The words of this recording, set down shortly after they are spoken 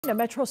A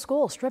Metro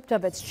school stripped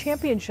of its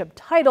championship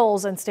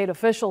titles, and state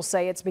officials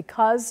say it's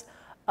because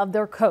of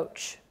their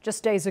coach.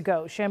 Just days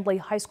ago, Chamblee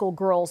High School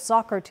girls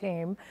soccer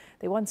team,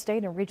 they won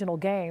state and regional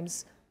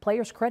games.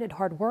 Players credit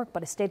hard work,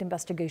 but a state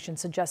investigation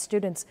suggests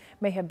students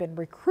may have been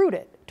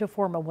recruited to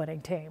form a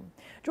winning team.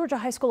 Georgia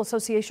High School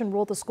Association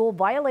ruled the school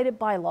violated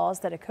bylaws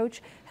that a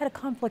coach had a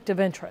conflict of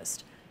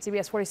interest.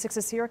 CBS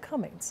 46's Sierra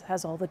Cummings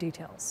has all the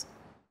details.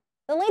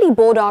 The Lady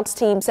Bulldogs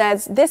team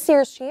says this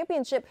year's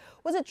championship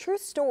was a true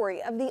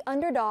story of the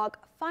underdog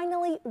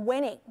finally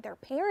winning. Their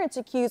parents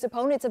accuse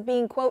opponents of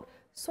being, quote,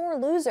 sore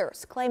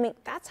losers, claiming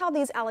that's how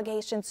these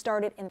allegations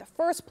started in the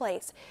first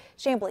place.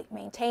 Chamblee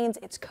maintains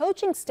its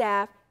coaching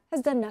staff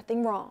has done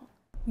nothing wrong.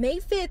 May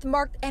 5th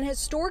marked an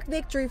historic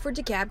victory for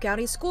DeKalb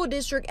County School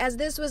District, as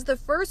this was the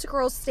first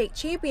girls state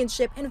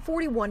championship in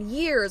 41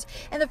 years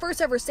and the first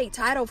ever state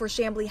title for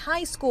Chamblee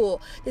High School.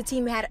 The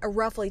team had a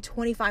roughly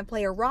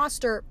 25-player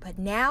roster, but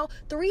now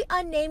 3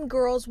 unnamed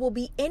girls will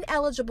be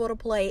ineligible to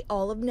play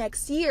all of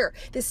next year.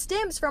 This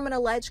stems from an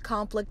alleged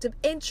conflict of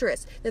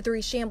interest. The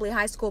 3 Chamblee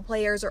High School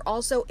players are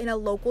also in a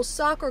local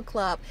soccer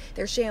club.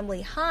 Their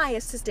Chamblee High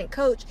assistant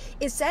coach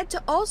is said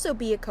to also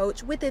be a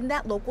coach within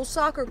that local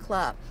soccer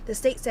club. The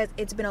state says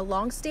it's been a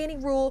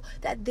long-standing rule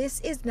that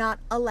this is not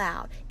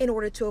allowed in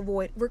order to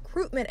avoid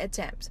recruitment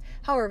attempts.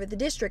 However, the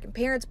district and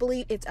parents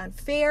believe it's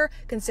unfair,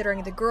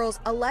 considering the girls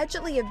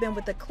allegedly have been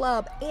with the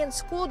club and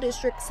school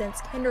district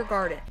since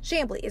kindergarten.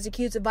 Chamblee is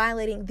accused of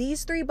violating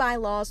these 3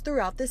 bylaws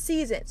throughout the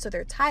season, so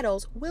their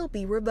titles will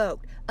be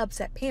revoked.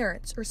 Upset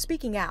parents are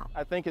speaking out.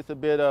 I think it's a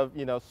bit of,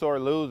 sore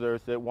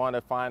losers that want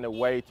to find a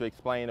way to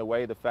explain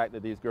away the fact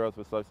that these girls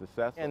were so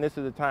successful. And this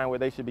is a time where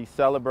they should be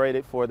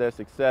celebrated for their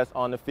success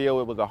on the field.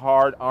 It was a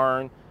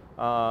hard-earned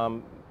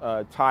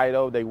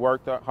title. They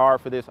worked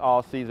hard for this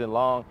all season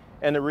long.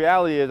 And the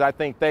reality is, I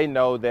think they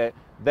know that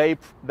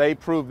they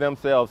prove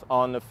themselves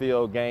on the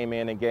field game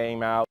in and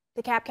game out.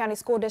 The DeKalb County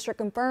School District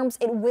confirms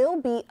it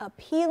will be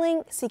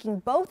appealing, seeking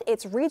both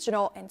its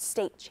regional and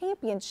state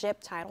championship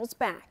titles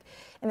back.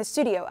 In the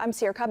studio, I'm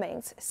Sierra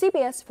Cummings,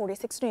 CBS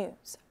 46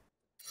 News.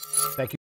 Thank you.